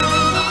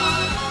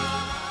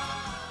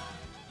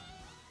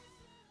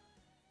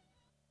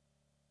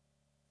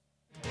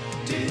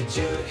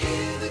you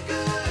hear the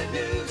good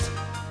news?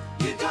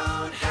 You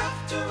don't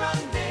have to run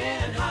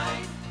and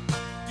hide.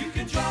 You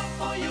can drop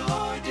all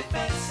your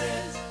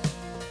defenses.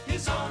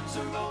 His arms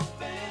are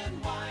open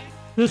wide.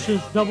 This is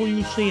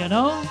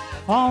WCNO,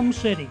 Palm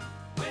City,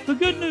 the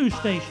good news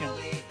station.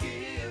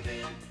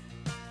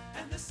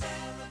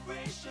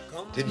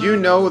 Did you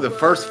know the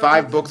first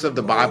 5 books of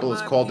the Bible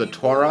is called the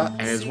Torah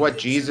and is what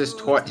Jesus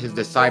taught his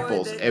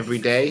disciples every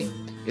day?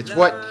 It's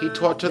what he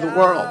taught to the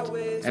world,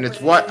 and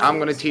it's what I'm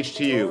going to teach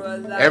to you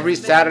every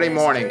Saturday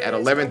morning at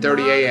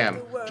 11:30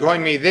 a.m.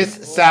 Join me this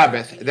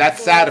Sabbath,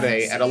 that's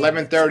Saturday, at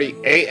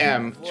 11:30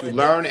 a.m. to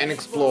learn and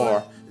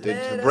explore the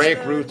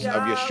Hebraic roots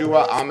of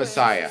Yeshua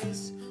HaMessiah.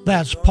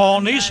 That's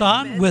Paul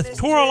Nissan with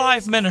Torah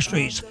Life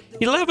Ministries,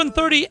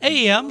 11:30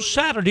 a.m.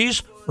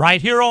 Saturdays,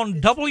 right here on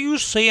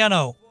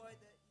WCNO.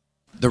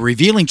 The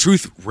Revealing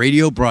Truth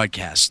radio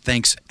broadcast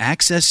thanks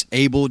Access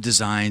Able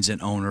Designs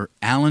and owner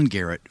Alan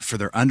Garrett for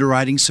their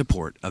underwriting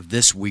support of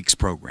this week's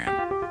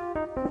program.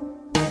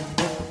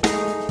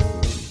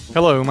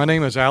 Hello, my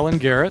name is Alan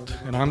Garrett,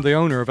 and I'm the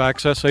owner of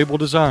Access Able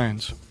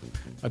Designs.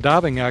 A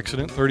diving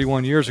accident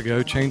 31 years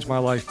ago changed my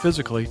life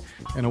physically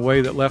in a way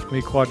that left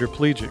me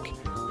quadriplegic.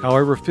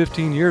 However,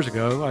 15 years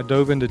ago, I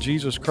dove into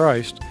Jesus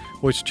Christ,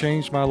 which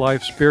changed my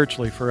life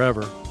spiritually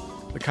forever.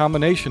 The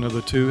combination of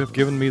the two have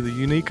given me the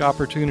unique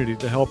opportunity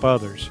to help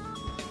others.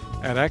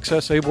 At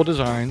Access Able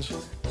Designs,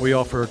 we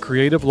offer a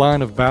creative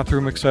line of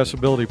bathroom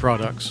accessibility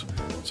products,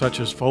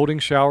 such as folding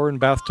shower and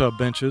bathtub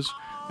benches,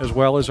 as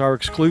well as our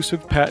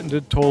exclusive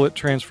patented toilet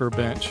transfer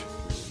bench.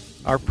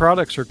 Our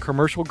products are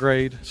commercial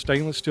grade,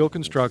 stainless steel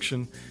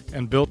construction,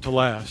 and built to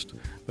last.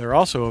 They're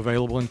also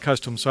available in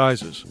custom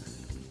sizes.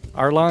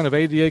 Our line of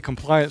ADA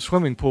compliant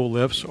swimming pool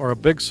lifts are a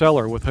big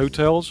seller with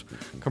hotels,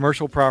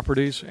 commercial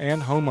properties,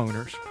 and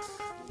homeowners.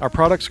 Our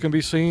products can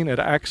be seen at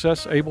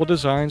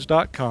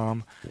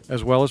accessabledesigns.com,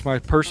 as well as my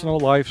personal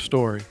life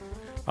story.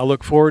 I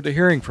look forward to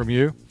hearing from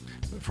you.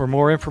 For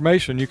more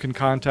information, you can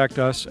contact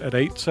us at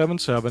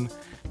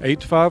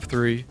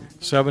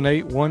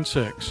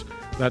 877-853-7816.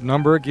 That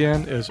number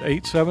again is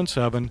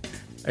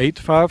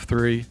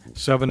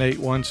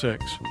 877-853-7816.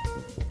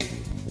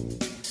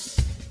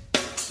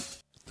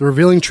 The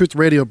Revealing Truth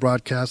radio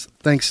broadcast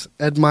thanks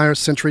Ed Meyer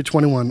Century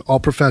 21 All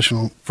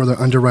Professional for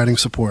their underwriting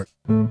support.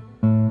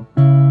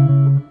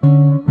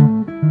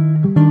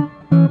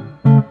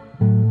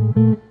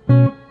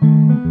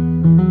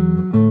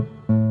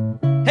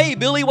 Hey,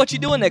 Billy, what you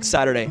doing next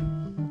Saturday?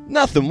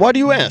 Nothing. Why do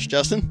you ask,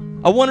 Justin?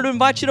 I wanted to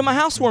invite you to my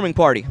housewarming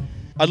party.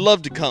 I'd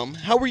love to come.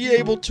 How were you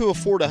able to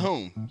afford a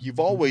home?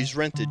 You've always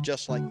rented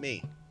just like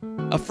me.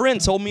 A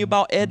friend told me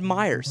about Ed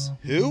Myers.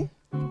 Who?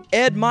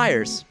 Ed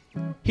Myers.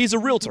 He's a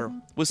realtor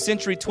with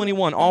Century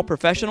 21 All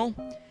Professional.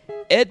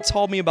 Ed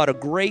told me about a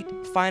great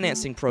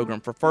financing program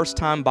for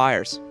first-time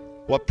buyers.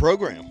 What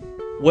program?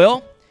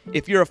 Well,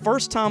 if you're a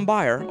first-time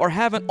buyer or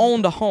haven't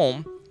owned a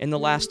home in the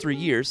last 3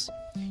 years,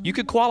 you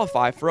could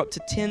qualify for up to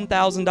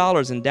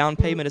 $10,000 in down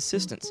payment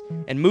assistance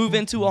and move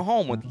into a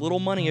home with little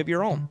money of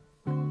your own.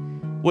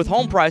 With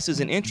home prices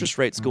and interest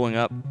rates going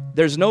up,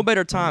 there's no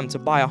better time to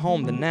buy a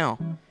home than now,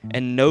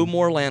 and no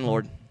more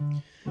landlord.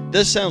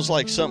 This sounds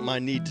like something I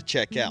need to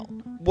check out.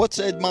 What's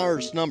Ed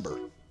Meyer's number?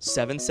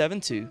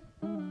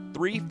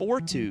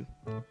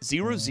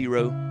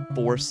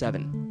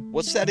 772-342-0047.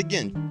 What's that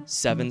again?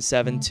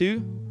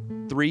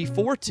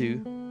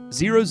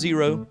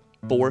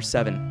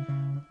 772-342-0047.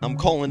 I'm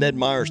calling Ed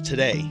Myers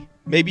today.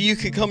 Maybe you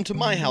could come to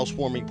my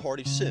housewarming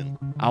party soon.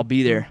 I'll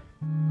be there.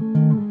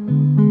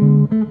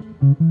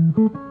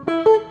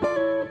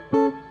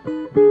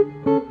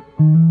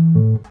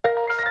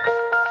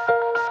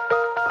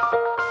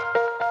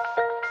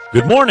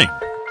 Good morning.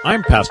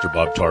 I'm Pastor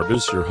Bob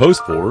Tarbus, your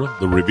host for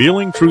the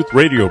Revealing Truth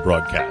radio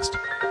broadcast.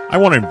 I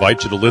want to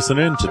invite you to listen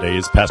in today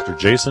as Pastor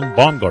Jason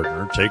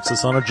Baumgartner takes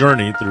us on a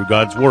journey through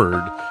God's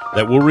Word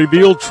that will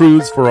reveal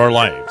truths for our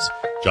lives.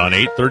 John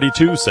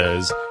 8:32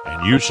 says,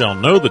 "And you shall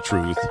know the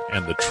truth,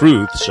 and the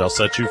truth shall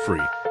set you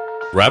free."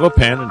 Grab a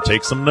pen and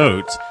take some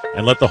notes,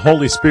 and let the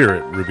Holy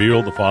Spirit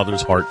reveal the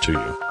Father's heart to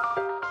you.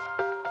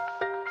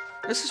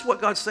 This is what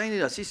God's saying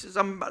to us. He says,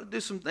 I'm about to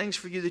do some things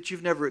for you that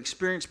you've never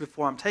experienced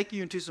before. I'm taking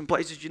you into some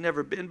places you've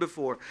never been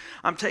before.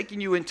 I'm taking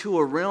you into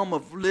a realm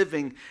of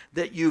living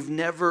that you've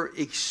never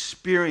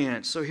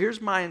experienced. So here's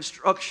my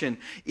instruction.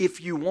 If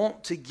you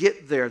want to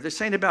get there,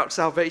 this ain't about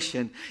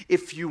salvation.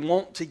 If you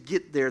want to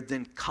get there,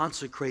 then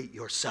consecrate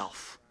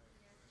yourself.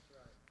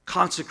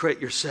 Consecrate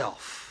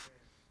yourself.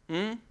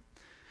 He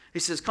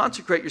says,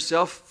 consecrate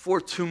yourself for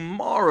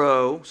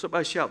tomorrow.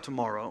 Somebody shout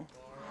tomorrow.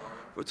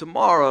 For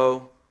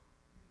tomorrow,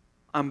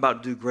 I'm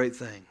about to do great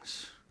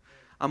things.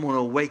 I'm going to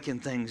awaken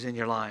things in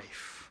your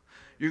life.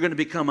 You're going to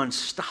become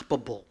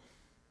unstoppable.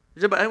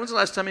 When's the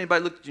last time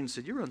anybody looked at you and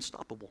said, you're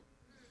unstoppable?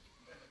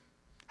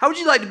 How would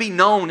you like to be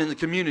known in the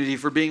community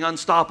for being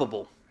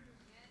unstoppable?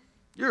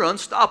 You're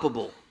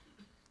unstoppable.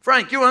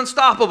 Frank, you're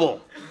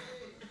unstoppable.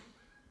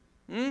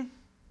 Isn't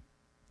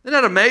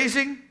that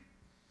amazing?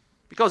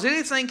 Because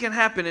anything can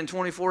happen in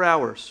 24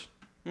 hours.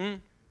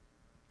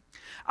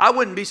 I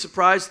wouldn't be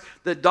surprised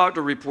that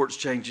doctor reports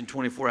change in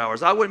 24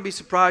 hours. I wouldn't be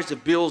surprised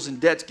if bills and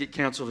debts get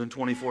canceled in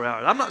 24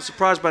 hours. I'm not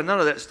surprised by none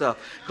of that stuff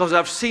because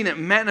I've seen it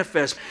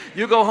manifest.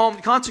 You go home,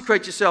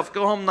 consecrate yourself,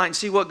 go home tonight and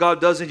see what God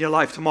does in your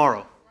life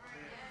tomorrow.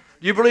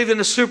 You believe in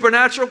the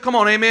supernatural? Come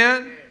on,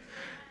 amen?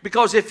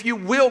 Because if you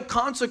will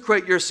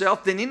consecrate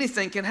yourself, then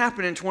anything can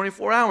happen in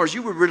 24 hours.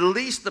 You will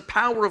release the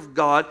power of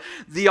God.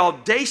 The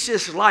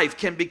audacious life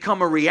can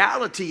become a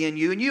reality in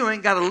you, and you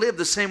ain't got to live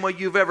the same way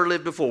you've ever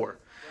lived before.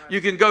 You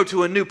can go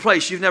to a new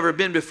place you've never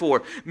been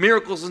before.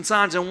 Miracles and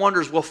signs and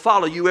wonders will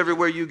follow you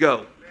everywhere you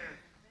go.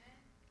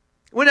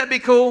 Wouldn't that be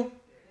cool?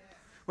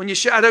 When your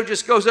shadow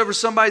just goes over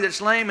somebody that's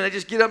lame and they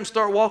just get up and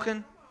start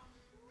walking.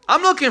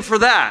 I'm looking for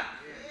that.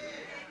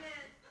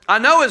 I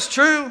know it's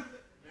true.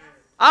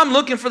 I'm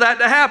looking for that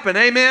to happen.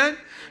 Amen?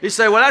 You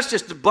say, well, that's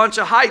just a bunch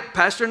of hype,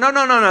 Pastor.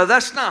 No.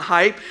 That's not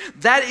hype.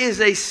 That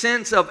is a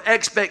sense of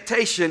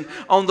expectation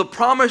on the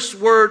promised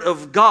word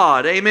of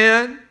God.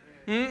 Amen?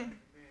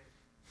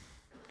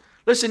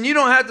 Listen, you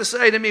don't have to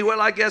say to me,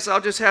 well, I guess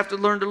I'll just have to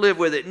learn to live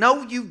with it.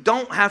 No, you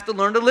don't have to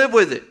learn to live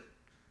with it.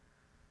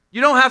 You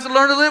don't have to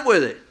learn to live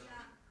with it.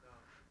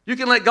 You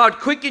can let God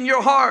quicken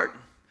your heart.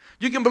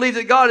 You can believe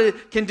that God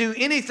can do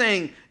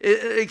anything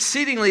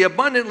exceedingly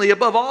abundantly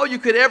above all you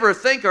could ever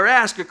think or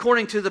ask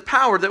according to the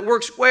power that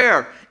works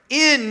where?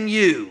 In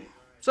you.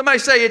 Somebody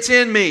say, it's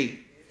in me.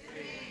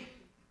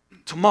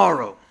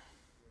 Tomorrow.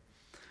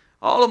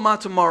 All of my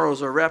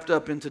tomorrows are wrapped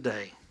up in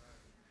today.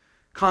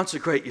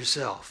 Consecrate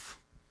yourself.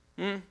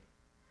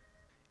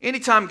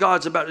 Anytime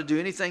God's about to do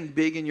anything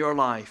big in your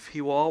life,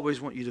 He will always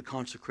want you to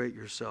consecrate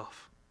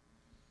yourself.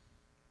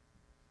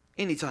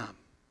 Anytime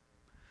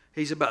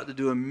He's about to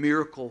do a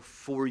miracle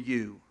for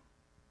you,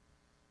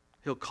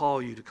 He'll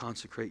call you to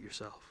consecrate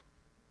yourself.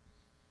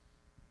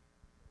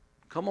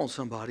 Come on,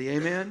 somebody.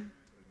 Amen?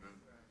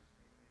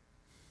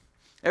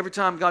 Every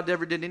time God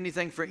ever did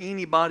anything for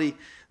anybody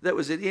that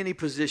was at any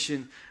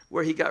position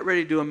where He got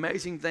ready to do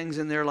amazing things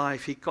in their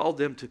life, He called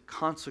them to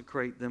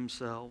consecrate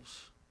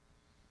themselves,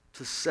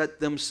 to set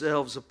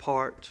themselves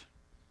apart.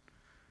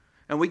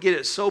 And we get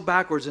it so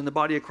backwards in the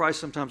body of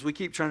Christ sometimes. We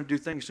keep trying to do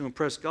things to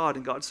impress God,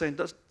 and God's saying,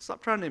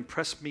 stop trying to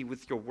impress me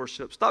with your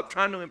worship. Stop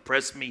trying to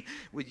impress me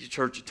with your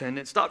church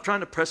attendance. Stop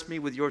trying to impress me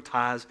with your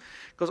tithes,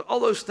 because all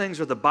those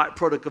things are the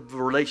byproduct of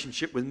a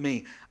relationship with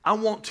me. I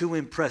want to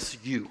impress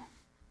you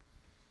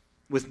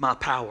with my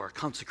power.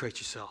 Consecrate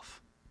yourself.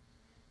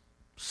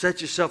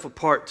 Set yourself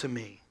apart to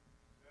me.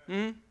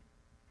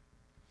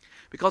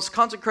 Because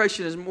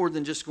consecration is more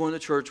than just going to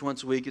church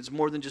once a week. It's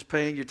more than just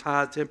paying your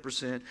tithe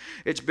 10%.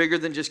 It's bigger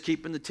than just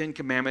keeping the 10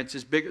 Commandments.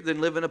 It's bigger than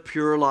living a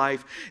pure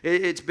life.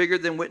 It's bigger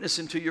than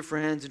witnessing to your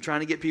friends and trying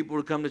to get people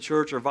to come to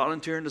church or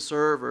volunteering to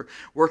serve or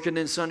working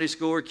in Sunday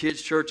school or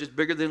kids' church. It's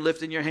bigger than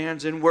lifting your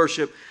hands in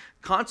worship.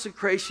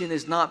 Consecration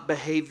is not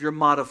behavior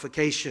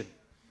modification.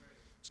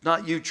 It's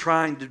not you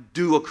trying to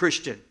do a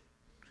Christian.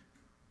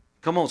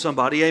 Come on,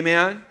 somebody.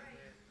 Amen?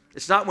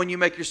 It's not when you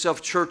make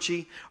yourself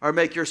churchy or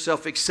make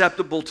yourself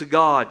acceptable to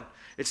God.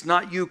 It's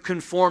not you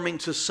conforming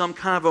to some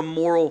kind of a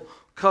moral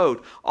code.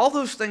 All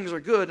those things are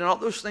good, and all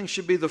those things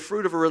should be the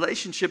fruit of a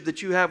relationship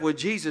that you have with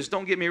Jesus.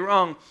 Don't get me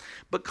wrong,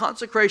 but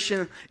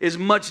consecration is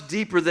much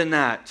deeper than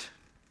that.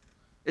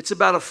 It's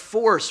about a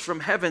force from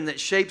heaven that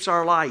shapes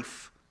our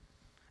life.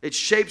 It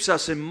shapes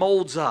us and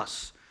molds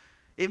us.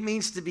 It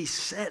means to be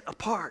set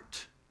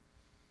apart.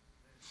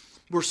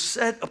 We're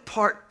set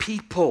apart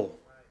people.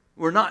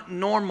 We're not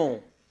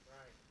normal.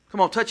 Come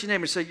on, touch your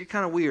neighbor and say, you're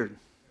kind of weird.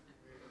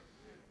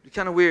 You're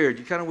kind of weird.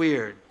 You're kind of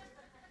weird.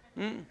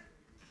 You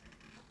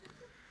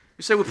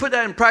say, well, put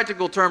that in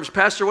practical terms,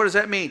 Pastor. What does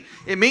that mean?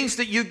 It means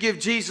that you give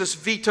Jesus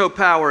veto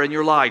power in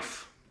your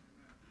life.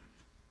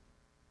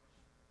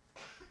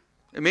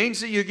 It means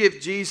that you give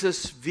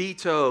Jesus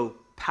veto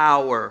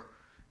power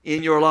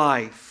in your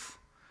life.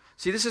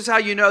 See, this is how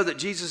you know that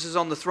Jesus is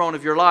on the throne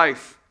of your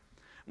life.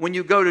 When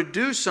you go to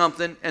do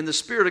something and the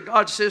Spirit of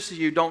God says to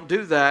you, don't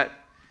do that,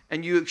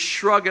 and you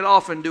shrug it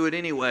off and do it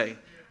anyway,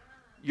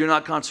 you're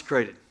not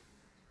consecrated.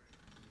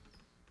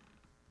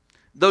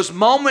 Those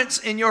moments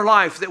in your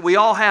life that we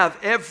all have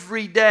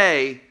every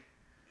day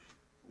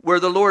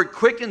where the Lord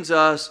quickens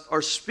us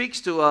or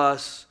speaks to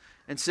us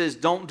and says,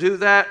 don't do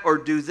that or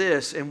do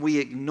this, and we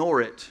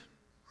ignore it.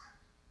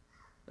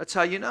 That's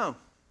how you know.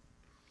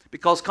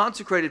 Because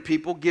consecrated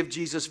people give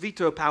Jesus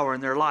veto power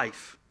in their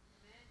life.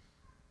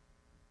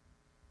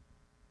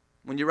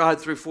 When you ride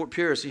through Fort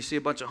Pierce and you see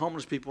a bunch of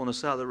homeless people on the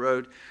side of the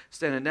road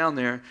standing down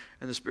there,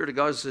 and the Spirit of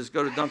God says,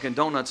 go to Dunkin'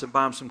 Donuts and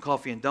buy them some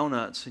coffee and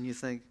donuts, and you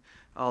think,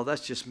 oh,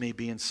 that's just me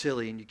being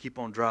silly, and you keep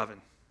on driving.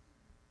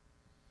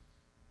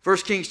 1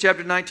 Kings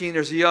chapter 19,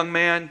 there's a young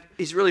man.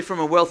 He's really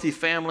from a wealthy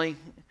family.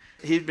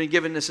 He'd been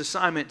given this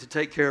assignment to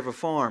take care of a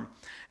farm.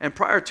 And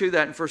prior to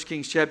that, in 1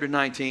 Kings chapter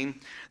 19,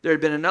 there had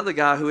been another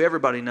guy who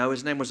everybody knows.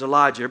 His name was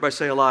Elijah. Everybody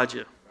say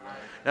Elijah.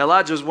 Now,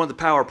 Elijah was one of the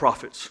power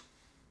prophets.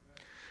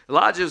 He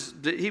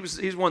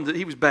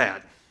was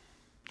bad.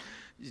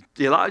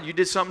 You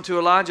did something to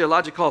Elijah,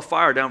 Elijah called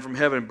fire down from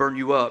heaven and burned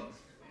you up.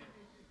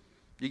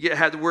 You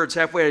have the words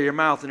halfway out of your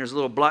mouth, and there's a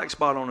little black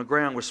spot on the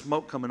ground with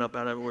smoke coming up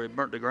out of it where it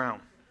burnt the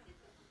ground.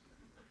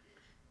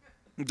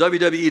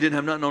 WWE didn't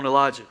have nothing on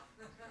Elijah.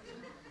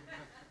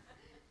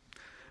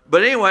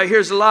 But anyway,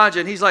 here's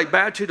Elijah, and he's like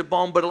bad to the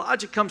bone. But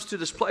Elijah comes to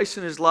this place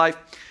in his life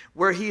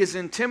where he is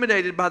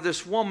intimidated by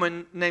this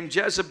woman named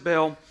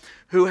Jezebel,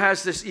 who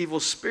has this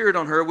evil spirit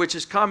on her, which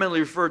is commonly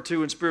referred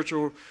to in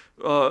spiritual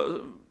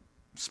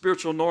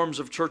norms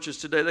of churches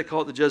today. They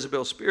call it the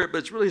Jezebel spirit, but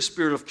it's really a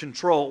spirit of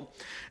control.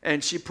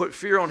 And she put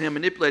fear on him,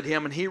 manipulated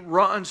him, and he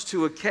runs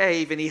to a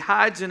cave, and he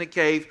hides in a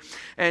cave.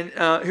 And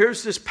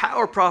here's this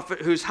power prophet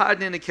who's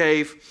hiding in a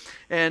cave,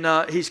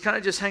 and he's kind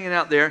of just hanging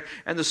out there.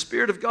 And the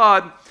Spirit of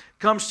God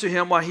comes to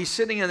him while he's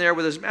sitting in there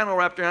with his mantle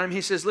wrapped around him. He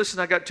says, listen,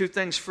 I got 2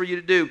 things for you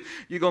to do.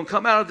 You're going to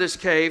come out of this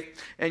cave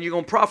and you're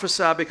going to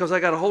prophesy, because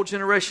I got a whole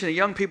generation of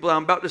young people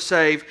I'm about to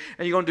save,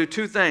 and you're going to do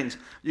 2 things.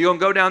 You're going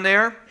to go down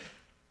there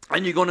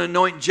and you're going to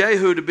anoint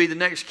Jehu to be the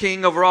next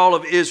king over all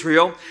of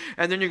Israel,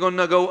 and then you're going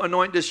to go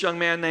anoint this young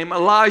man named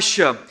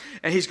Elisha,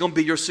 and he's going to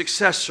be your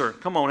successor.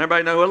 Come on,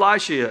 everybody know who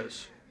Elisha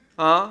is?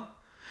 Huh?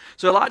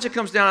 So Elijah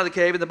comes down out of the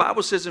cave, and the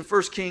Bible says in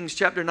 1 Kings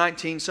chapter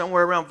 19,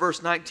 somewhere around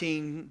verse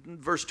 19,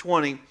 verse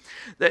 20,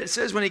 that it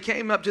says when he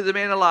came up to the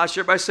man Elisha,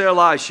 everybody say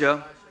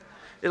Elisha.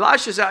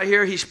 Elisha's out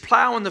here, he's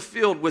plowing the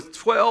field with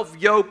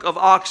 12 yoke of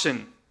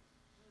oxen.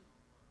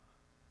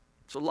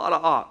 It's a lot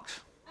of ox.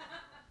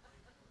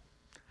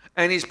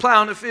 And he's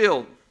plowing the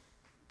field.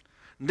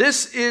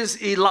 This is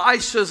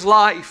Elisha's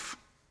life.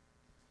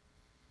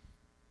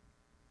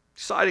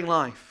 Exciting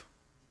life.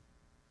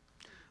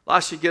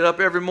 Elisha get up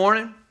every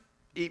morning,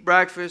 eat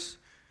breakfast,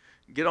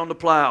 get on the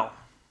plow.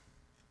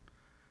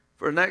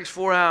 For the next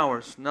 4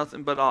 hours,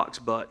 nothing but ox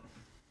butt.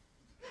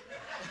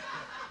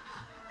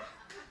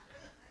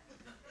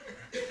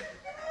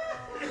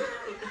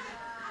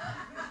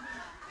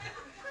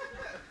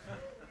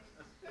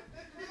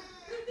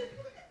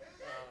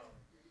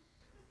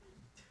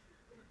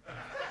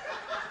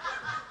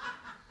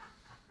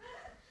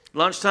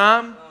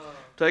 Lunchtime,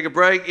 take a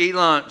break, eat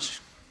lunch.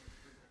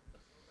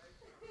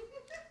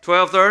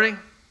 12:30,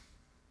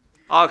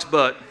 ox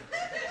butt.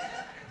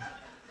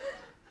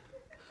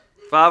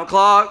 5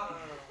 o'clock,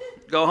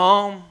 go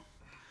home,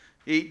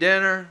 eat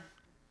dinner,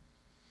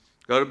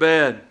 go to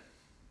bed.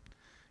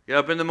 Get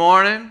up in the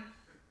morning,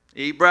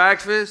 eat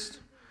breakfast,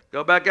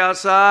 go back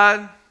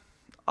outside,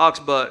 ox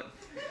butt.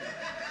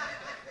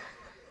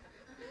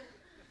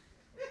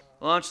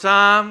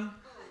 Lunchtime,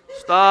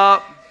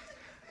 stop,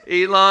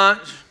 eat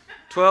lunch,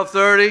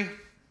 12:30,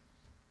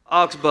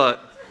 ox butt.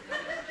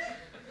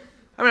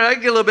 I mean, I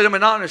get a little bit of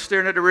monotonous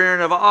staring at the rear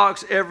end of an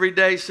ox every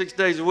day, 6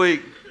 days a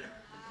week.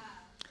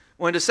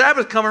 When the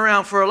Sabbath come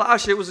around for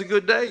Elisha, it was a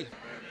good day.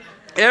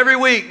 Every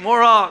week,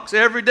 more ox.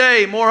 Every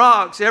day, more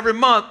ox. Every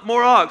month,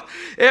 more ox.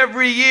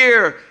 Every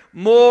year,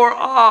 more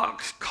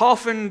ox.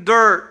 Coughing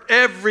dirt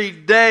every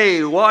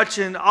day,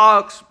 watching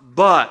ox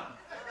butt.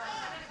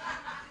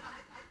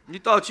 You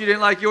thought you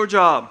didn't like your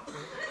job.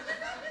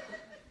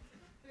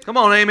 Come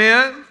on,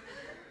 amen.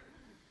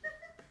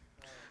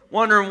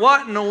 Wondering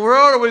what in the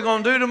world are we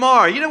going to do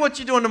tomorrow? You know what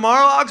you're doing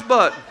tomorrow? Ox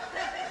butt.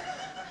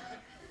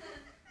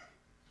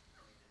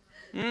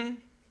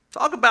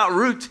 Talk about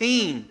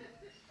routine.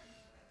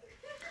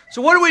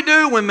 So what do we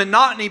do when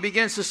monotony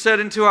begins to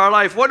set into our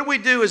life? What do we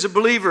do as a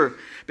believer?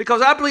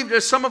 Because I believe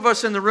there's some of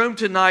us in the room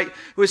tonight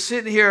who are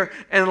sitting here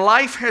and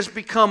life has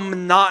become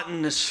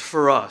monotonous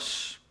for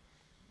us.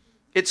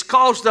 It's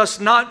caused us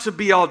not to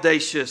be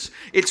audacious.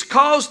 It's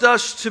caused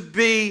us to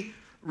be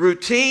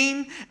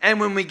routine, and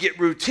when we get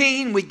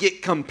routine, we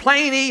get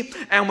complainy,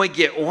 and we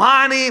get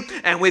whiny,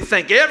 and we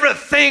think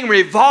everything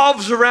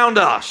revolves around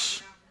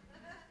us.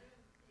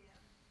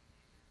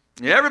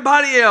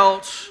 Everybody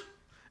else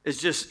is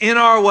just in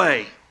our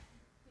way.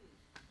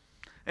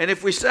 And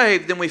if we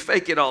save, then we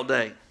fake it all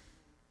day.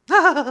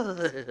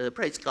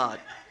 Praise God.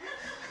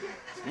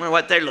 I wonder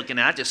what they're looking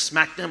at. I just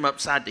smacked them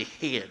upside the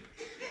head.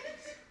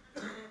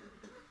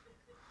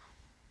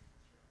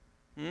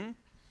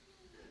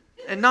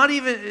 And not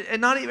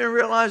even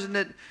realizing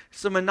that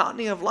it's the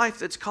monotony of life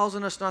that's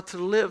causing us not to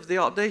live the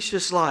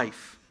audacious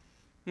life.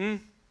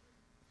 I'm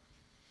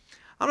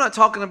not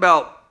talking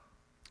about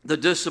the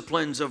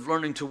disciplines of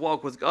learning to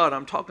walk with God.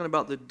 I'm talking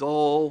about the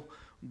dull,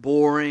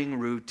 boring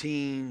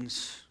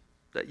routines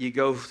that you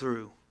go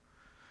through,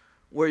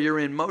 where you're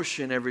in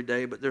motion every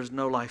day, but there's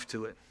no life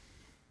to it.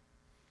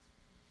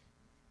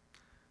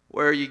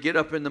 Where you get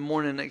up in the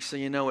morning, next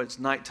thing you know, it's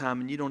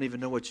nighttime, and you don't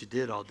even know what you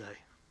did all day.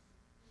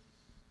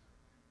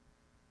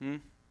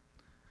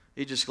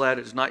 You're just glad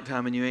it's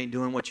nighttime and you ain't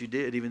doing what you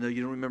did, even though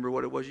you don't remember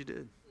what it was you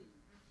did.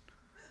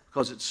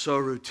 Because it's so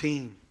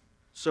routine,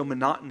 so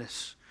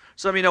monotonous.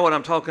 Some of you know what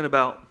I'm talking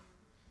about.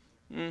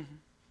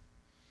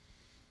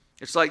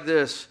 It's like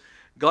this.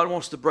 God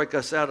wants to break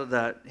us out of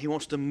that. He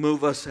wants to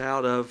move us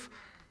out of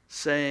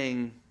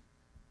saying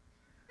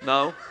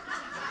no,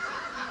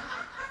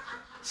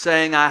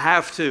 saying I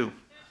have to,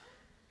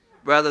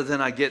 rather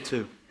than I get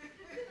to.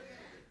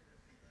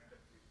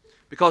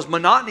 Because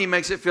monotony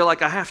makes it feel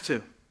like I have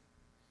to.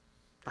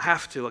 I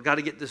have to. I got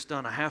to get this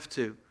done. I have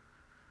to.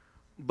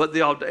 But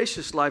the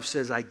audacious life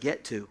says, I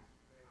get to.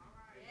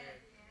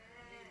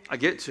 I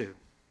get to.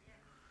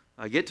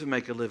 I get to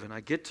make a living. I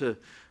get to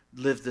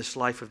live this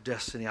life of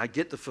destiny. I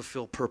get to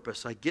fulfill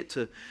purpose. I get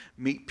to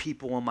meet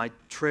people on my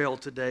trail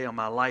today, on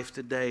my life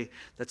today,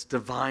 that's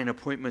divine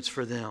appointments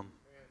for them.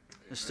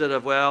 Instead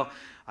of, well,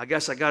 I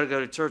guess I got to go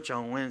to church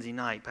on Wednesday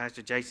night.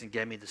 Pastor Jason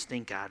gave me the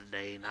stink eye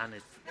today, and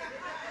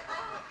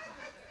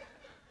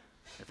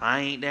if I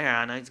ain't there,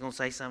 I know he's going to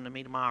say something to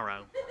me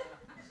tomorrow.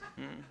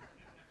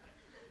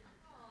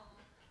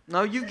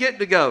 No, you get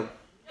to go.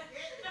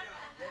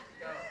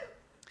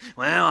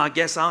 Well, I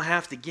guess I'll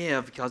have to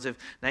give, because if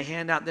they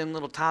hand out them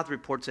little tithe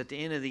reports at the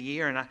end of the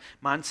year and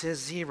mine says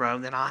 0,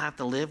 then I'll have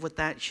to live with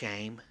that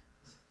shame.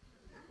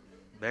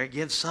 Better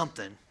give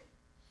something.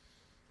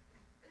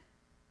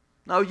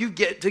 No, you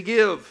get to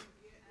give.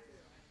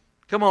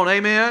 Come on,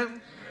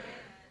 amen?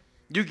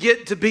 You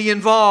get to be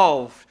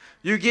involved.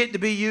 You get to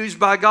be used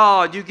by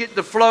God. You get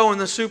to flow in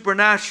the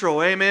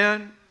supernatural,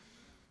 amen?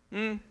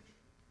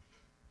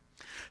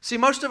 See,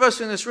 most of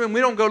us in this room, we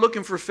don't go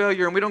looking for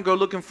failure, and we don't go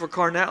looking for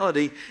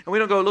carnality, and we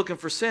don't go looking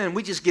for sin.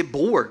 We just get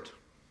bored.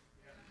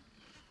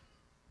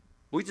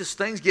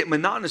 Things get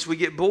monotonous. We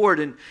get bored,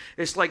 and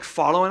it's like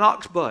following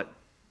ox butt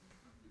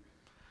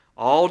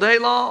all day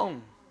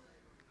long.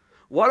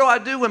 What do I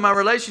do when my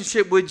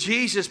relationship with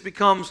Jesus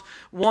becomes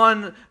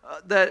one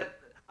that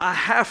I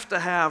have to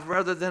have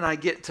rather than I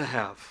get to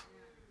have?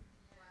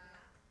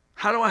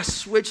 How do I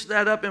switch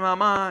that up in my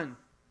mind?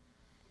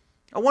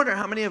 I wonder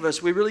how many of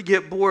us, we really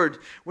get bored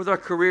with our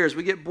careers.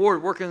 We get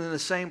bored working in the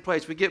same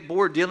place. We get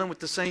bored dealing with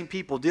the same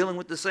people, dealing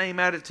with the same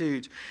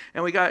attitudes.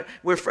 And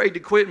we're afraid to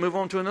quit and move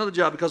on to another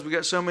job because we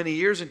got so many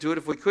years into it.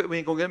 If we quit, we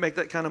ain't going to make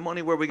that kind of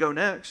money. Where we go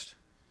next?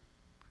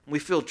 We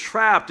feel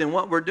trapped in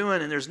what we're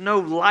doing, and there's no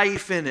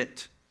life in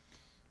it.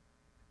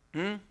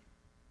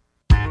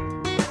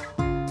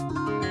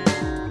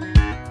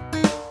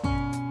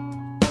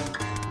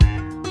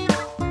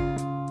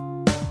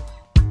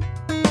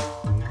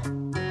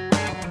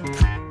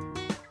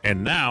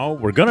 And now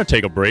we're going to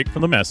take a break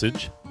from the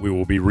message. We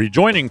will be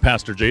rejoining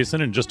Pastor Jason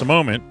in just a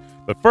moment.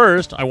 But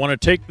first, I want to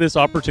take this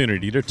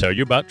opportunity to tell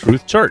you about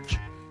Truth Church.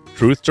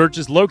 Truth Church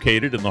is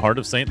located in the heart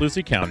of St.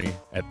 Lucie County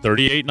at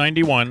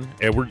 3891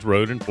 Edwards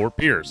Road in Fort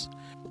Pierce.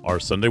 Our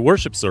Sunday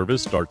worship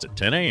service starts at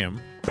 10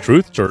 a.m.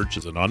 Truth Church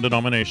is a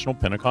non-denominational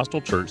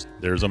Pentecostal church.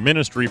 There's a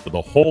ministry for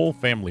the whole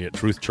family at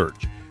Truth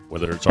Church.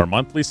 Whether it's our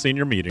monthly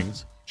senior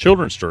meetings,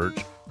 children's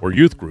church, or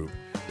youth group,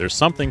 there's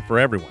something for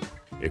everyone.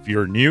 If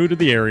you're new to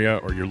the area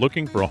or you're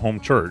looking for a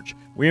home church,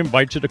 we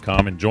invite you to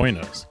come and join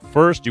us.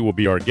 First, you will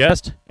be our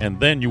guest, and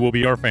then you will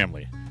be our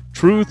family.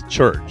 Truth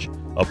Church,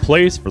 a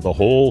place for the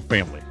whole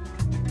family.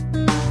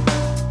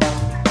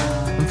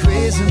 I'm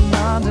praising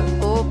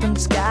under open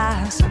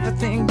skies,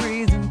 everything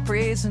breathing,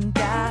 praising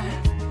God.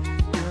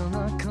 You're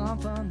the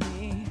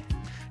company.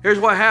 Here's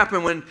what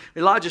happened when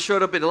Elijah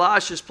showed up at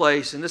Elisha's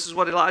place, and this is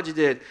what Elijah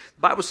did.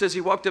 The Bible says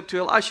he walked up to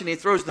Elisha, and he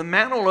throws the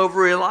mantle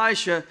over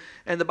Elisha,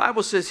 and the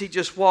Bible says he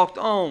just walked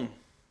on.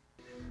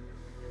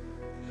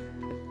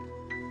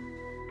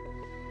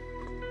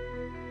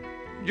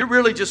 You're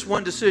really just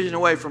one decision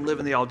away from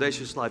living the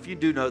audacious life. You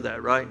do know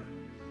that, right?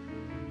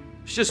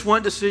 It's just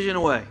one decision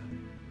away.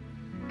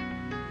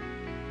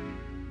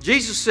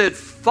 Jesus said,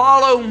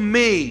 follow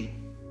me.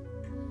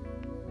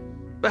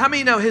 But how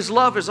many know his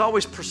love is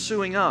always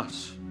pursuing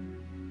us?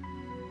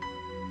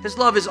 His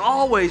love is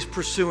always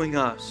pursuing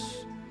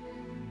us.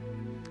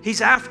 He's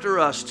after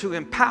us to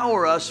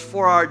empower us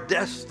for our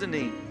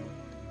destiny.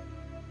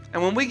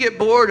 And when we get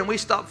bored and we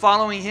stop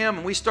following him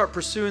and we start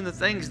pursuing the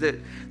things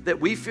that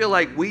we feel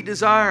like we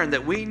desire and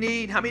that we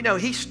need, how many know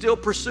he's still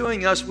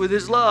pursuing us with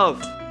his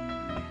love?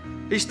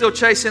 He's still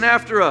chasing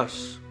after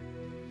us.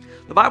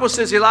 The Bible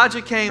says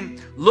Elijah came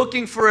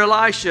looking for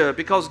Elisha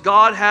because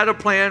God had a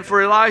plan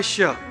for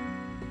Elisha.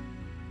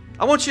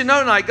 I want you to know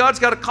tonight, God's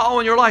got a call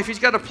in your life. He's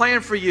got a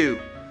plan for you.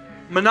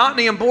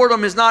 Monotony and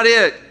boredom is not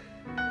it.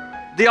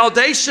 The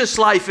audacious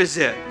life is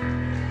it.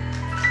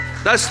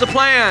 That's the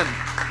plan.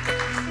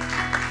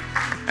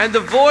 And the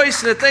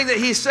voice and the thing that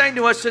he's saying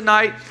to us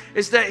tonight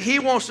is that he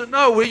wants to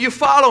know, will you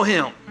follow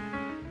him?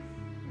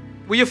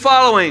 Will you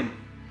follow him?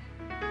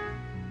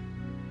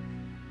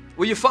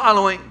 Will you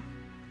follow him?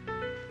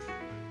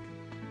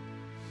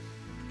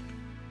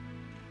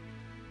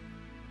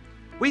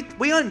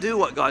 We undo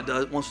what God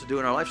wants to do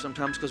in our life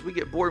sometimes because we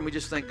get bored and we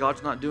just think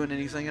God's not doing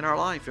anything in our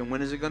life. And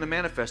when is it going to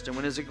manifest? And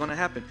when is it going to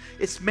happen?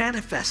 It's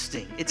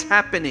manifesting. It's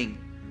happening.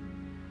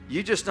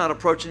 You're just not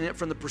approaching it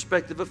from the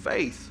perspective of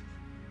faith.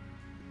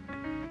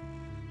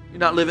 You're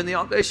not living the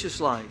audacious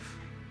life.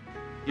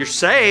 You're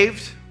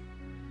saved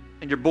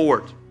and you're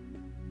bored.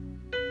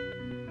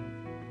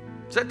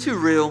 Is that too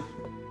real?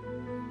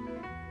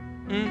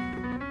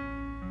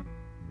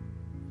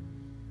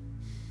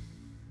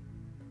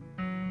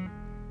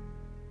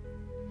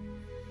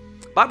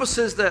 The Bible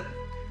says that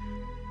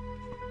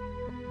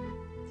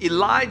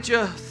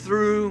Elijah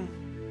threw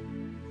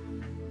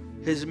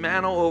his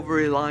mantle over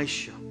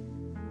Elisha.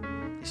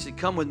 He said,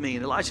 come with me.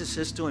 And Elisha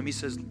says to him, he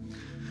says,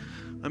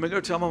 Let me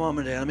go tell my mom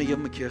and dad. Let me give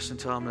them a kiss and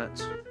tell them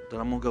that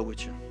I'm going to go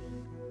with you.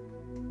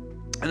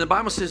 And the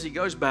Bible says he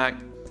goes back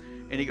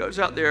and he goes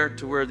out there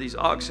to where these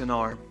oxen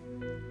are.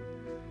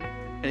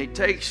 And he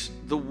takes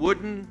the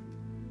wooden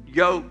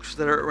yokes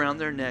that are around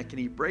their neck and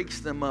he breaks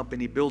them up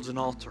and he builds an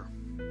altar.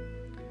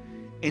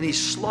 And he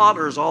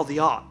slaughters all the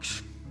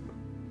ox.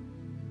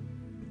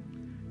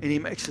 And he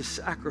makes a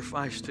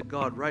sacrifice to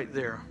God right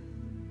there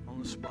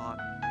on the spot.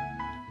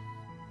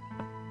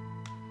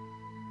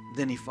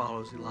 Then he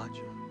follows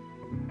Elijah.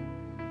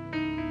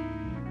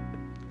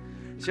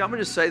 See, I'm going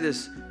to say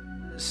this.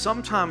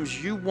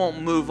 Sometimes you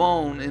won't move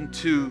on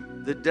into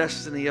the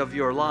destiny of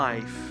your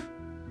life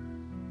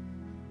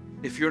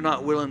if you're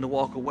not willing to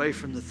walk away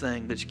from the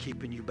thing that's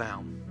keeping you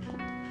bound.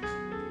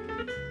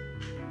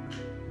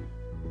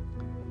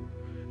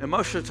 And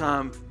most of the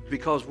time,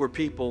 because we're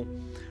people,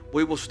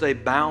 we will stay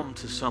bound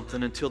to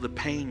something until the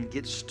pain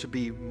gets to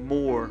be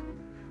more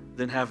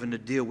than having to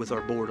deal with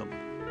our boredom.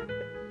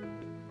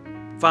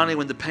 Finally,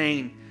 when the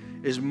pain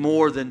is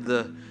more than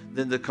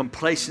the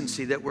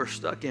complacency that we're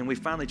stuck in, we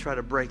finally try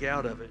to break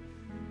out of it.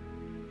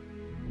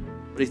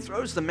 But he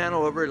throws the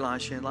mantle over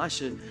Elisha, and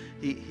Elisha,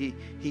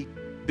 he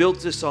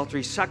builds this altar.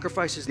 He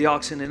sacrifices the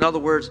oxen. In other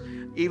words,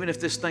 even if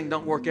this thing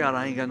don't work out,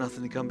 I ain't got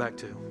nothing to come back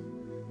to.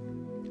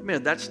 I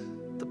mean, that's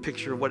the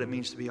picture of what it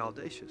means to be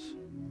audacious.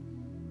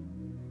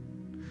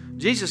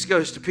 Jesus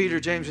goes to Peter,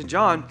 James, and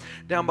John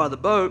down by the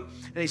boat,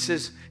 and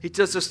he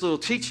does this little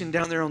teaching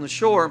down there on the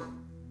shore.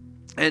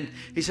 And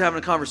he's having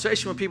a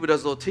conversation with people,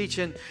 does a little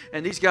teaching,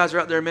 and these guys are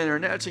out there mending their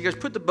nets. He goes,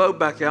 put the boat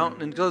back out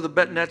and go to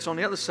the nets on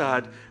the other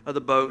side of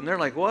the boat. And they're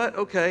like, what?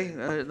 Okay,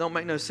 it don't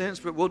make no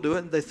sense, but we'll do it.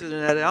 And they threw the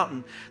net out,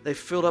 and they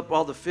filled up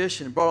all the fish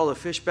and brought all the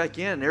fish back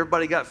in. And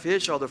everybody got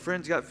fish, all their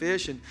friends got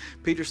fish. And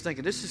Peter's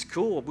thinking, this is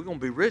cool. We're going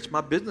to be rich.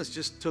 My business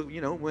just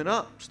went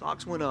up.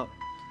 Stocks went up.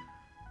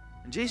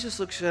 And Jesus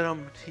looks at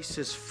him. He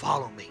says,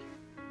 follow me.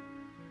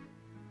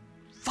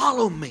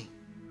 Follow me.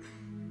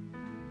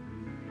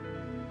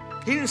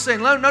 He didn't say,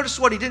 notice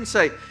what he didn't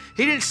say.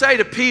 He didn't say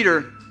to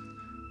Peter,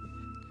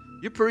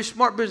 you're a pretty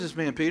smart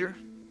businessman, Peter.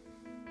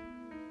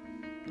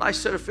 Nice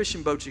set of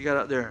fishing boats you got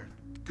out there.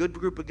 Good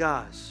group of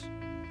guys.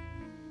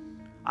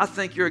 I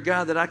think you're a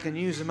guy that I can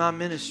use in my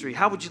ministry.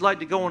 How would you like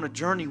to go on a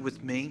journey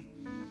with me?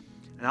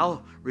 And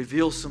I'll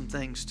reveal some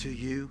things to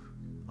you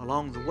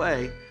along the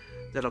way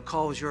that'll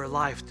cause your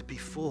life to be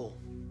full,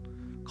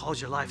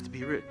 cause your life to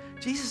be rich.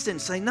 Jesus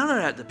didn't say none of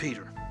that to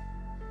Peter.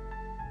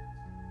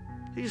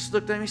 He just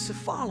looked at him and he said,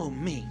 follow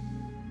me.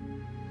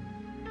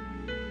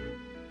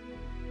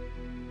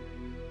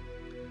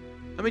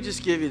 Let me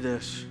just give you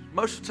this.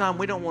 Most of the time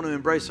we don't want to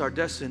embrace our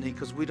destiny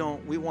because we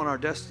want our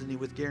destiny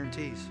with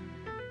guarantees.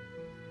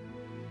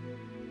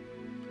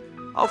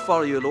 I'll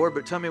follow you, Lord,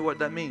 but tell me what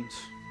that means.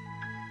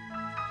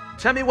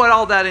 Tell me what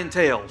all that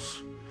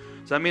entails.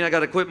 Does that mean I got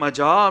to quit my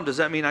job? Does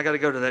that mean I got to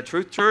go to that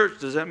truth church?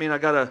 Does that mean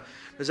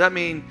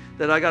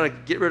that I got to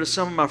get rid of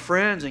some of my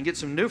friends and get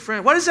some new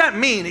friends? What does that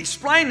mean?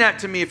 Explain that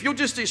to me. If you'll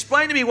just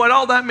explain to me what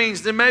all that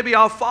means, then maybe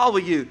I'll follow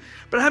you.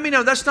 But how many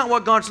know that's not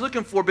what God's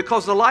looking for?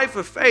 Because the life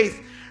of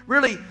faith,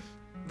 really,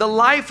 the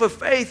life of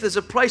faith is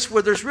a place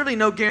where there's really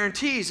no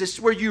guarantees. It's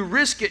where you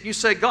risk it. You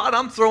say, God,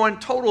 I'm throwing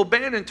total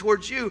abandon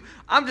towards you.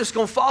 I'm just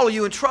going to follow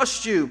you and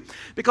trust you.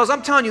 Because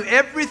I'm telling you,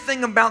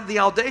 everything about the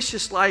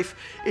audacious life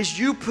is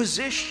you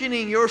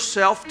positioning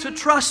yourself to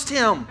trust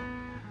Him.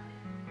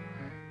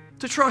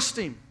 To trust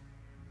Him.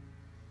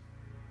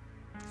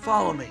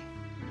 Follow me.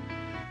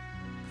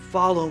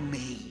 Follow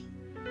me.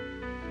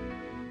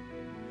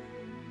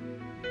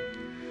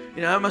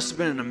 You know, that must have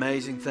been an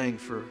amazing thing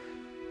for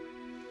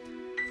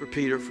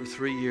Peter for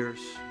 3 years.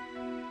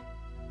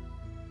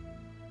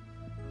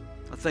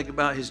 I think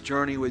about his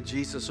journey with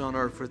Jesus on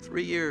earth for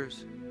 3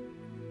 years.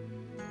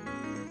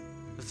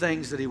 The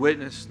things that he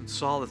witnessed and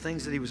saw, the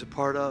things that he was a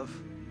part of.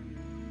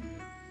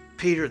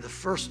 Peter, the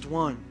first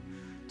one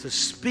to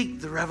speak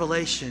the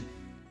revelation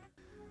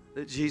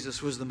that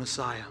Jesus was the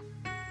Messiah.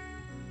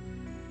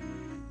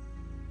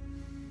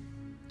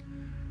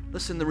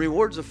 Listen, the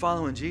rewards of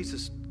following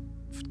Jesus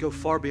go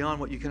far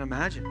beyond what you can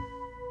imagine.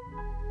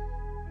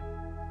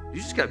 You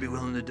just got to be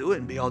willing to do it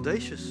and be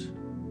audacious.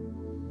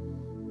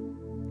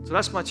 So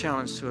that's my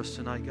challenge to us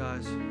tonight,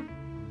 guys.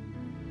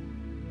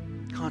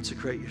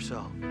 Consecrate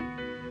yourself.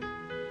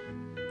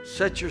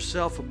 Set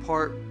yourself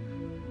apart.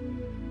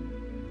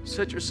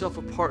 Set yourself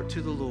apart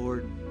to the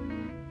Lord.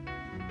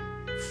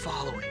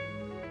 Follow Him.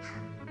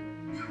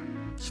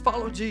 Just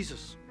follow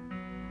Jesus.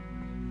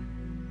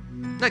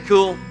 Isn't that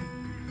cool?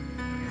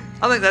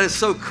 I think that is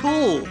so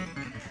cool.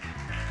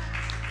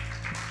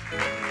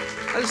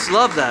 I just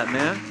love that,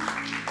 man.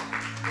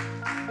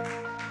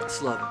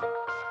 Just love it.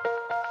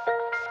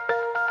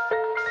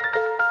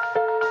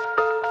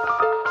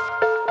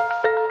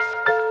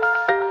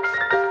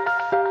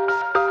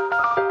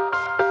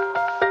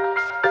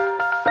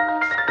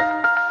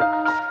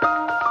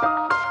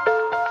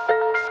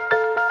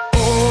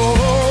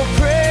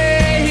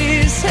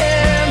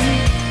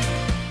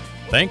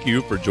 Thank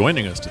you for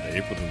joining us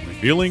today for the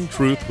Revealing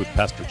Truth with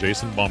Pastor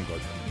Jason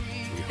Baumgartner.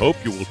 We hope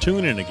you will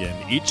tune in again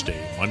each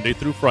day, Monday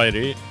through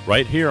Friday,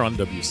 right here on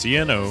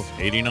WCNO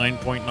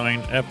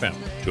 89.9 FM.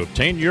 To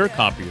obtain your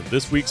copy of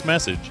this week's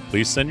message,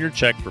 please send your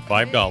check for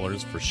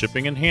 $5 for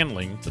shipping and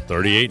handling to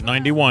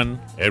 3891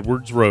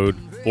 Edwards Road,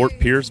 Fort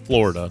Pierce,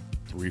 Florida,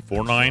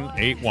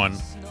 34981.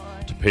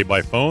 To pay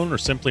by phone or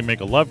simply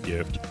make a love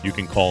gift, you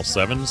can call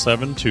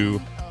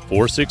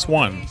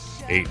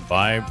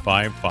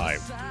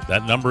 772-461-8555.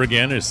 That number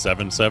again is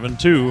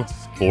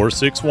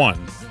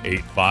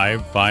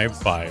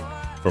 772-461-8555.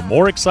 For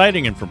more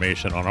exciting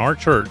information on our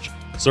church,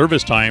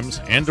 service times,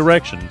 and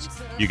directions,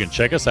 you can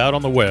check us out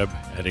on the web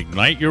at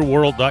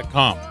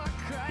igniteyourworld.com.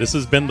 This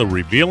has been The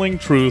Revealing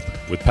Truth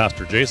with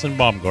Pastor Jason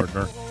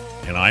Baumgartner,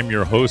 and I'm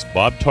your host,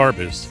 Bob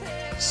Tarbis.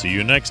 See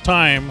you next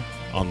time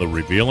on The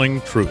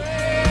Revealing Truth.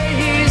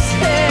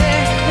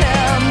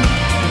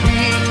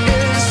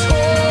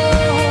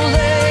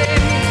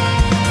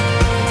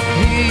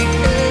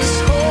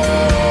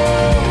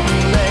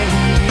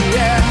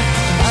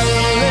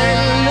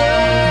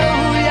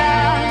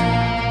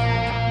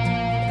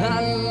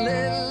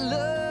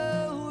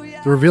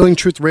 The Revealing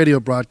Truth radio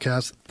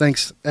broadcast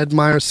thanks Ed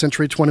Meyer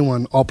Century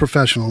 21 All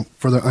Professional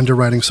for their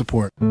underwriting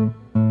support.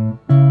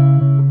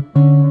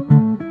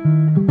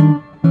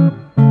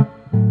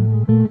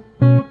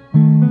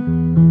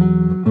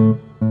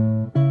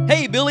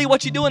 Hey, Billy,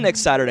 what you doing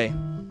next Saturday?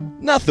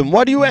 Nothing.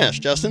 Why do you ask,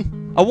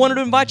 Justin? I wanted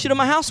to invite you to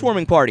my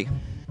housewarming party.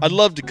 I'd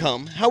love to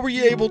come. How were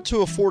you able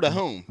to afford a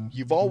home?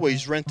 You've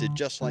always rented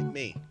just like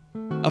me.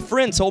 A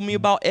friend told me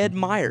about Ed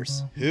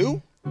Myers.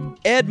 Who?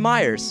 Ed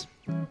Myers.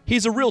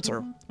 He's a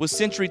realtor with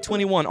Century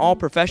 21 All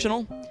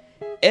Professional.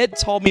 Ed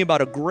told me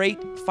about a great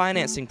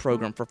financing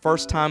program for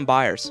first-time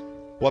buyers.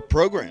 What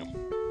program?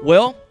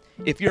 Well,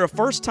 if you're a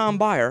first-time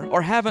buyer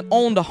or haven't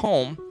owned a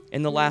home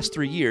in the last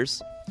 3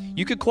 years,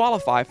 you could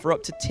qualify for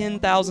up to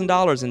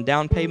 $10,000 in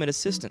down payment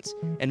assistance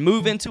and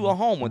move into a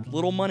home with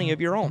little money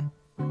of your own.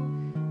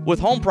 With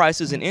home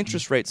prices and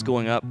interest rates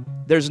going up,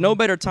 there's no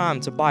better time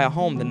to buy a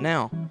home than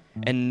now,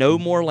 and no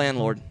more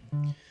landlord.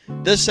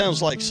 This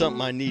sounds like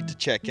something I need to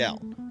check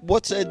out.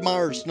 What's Ed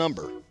Meyer's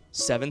number?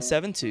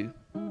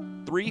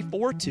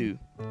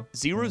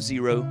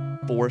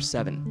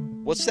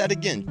 772-342-0047. What's that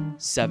again?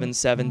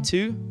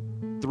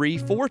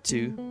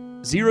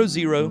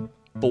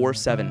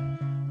 772-342-0047.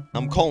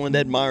 I'm calling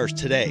Ed Myers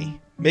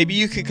today. Maybe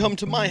you could come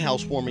to my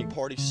housewarming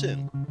party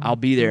soon. I'll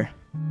be there.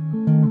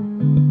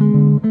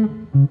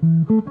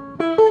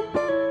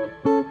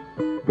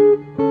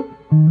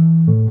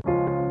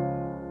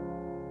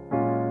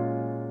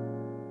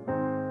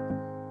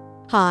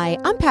 Hi,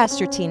 I'm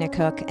Pastor Tina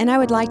Cook, and I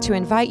would like to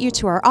invite you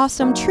to our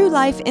awesome True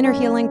Life Inner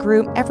Healing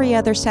group every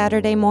other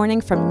Saturday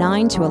morning from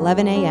 9 to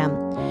 11 a.m.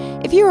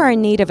 If you are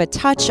in need of a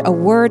touch, a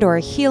word, or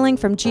a healing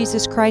from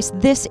Jesus Christ,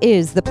 this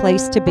is the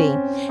place to be.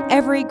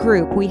 Every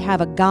group, we have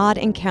a God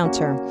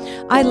encounter.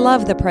 I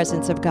love the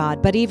presence of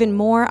God, but even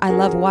more, I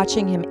love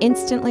watching Him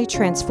instantly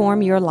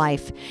transform your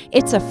life.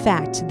 It's a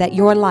fact that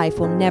your life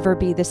will never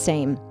be the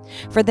same.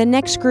 For the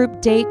next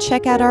group date,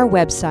 check out our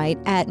website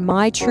at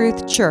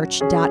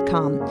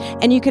mytruthchurch.com.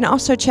 And you can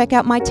also check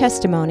out my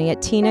testimony at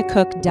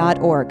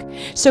tinacook.org.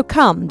 So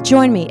come,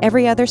 join me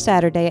every other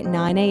Saturday at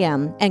 9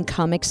 a.m. and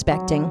come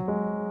expecting.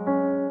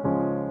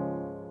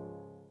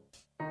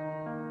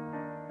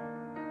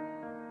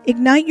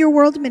 Ignite Your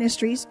World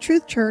Ministries,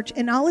 Truth Church,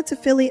 and all its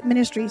affiliate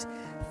ministries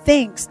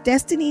thanks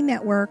Destiny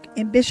Network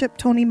and Bishop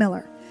Tony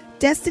Miller.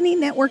 Destiny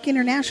Network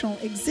International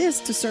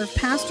exists to serve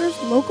pastors,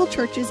 local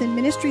churches, and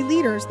ministry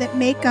leaders that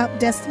make up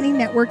Destiny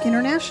Network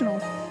International.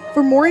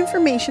 For more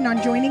information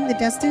on joining the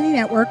Destiny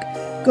Network,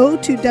 go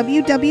to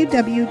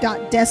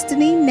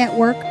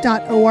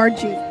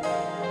www.destinynetwork.org.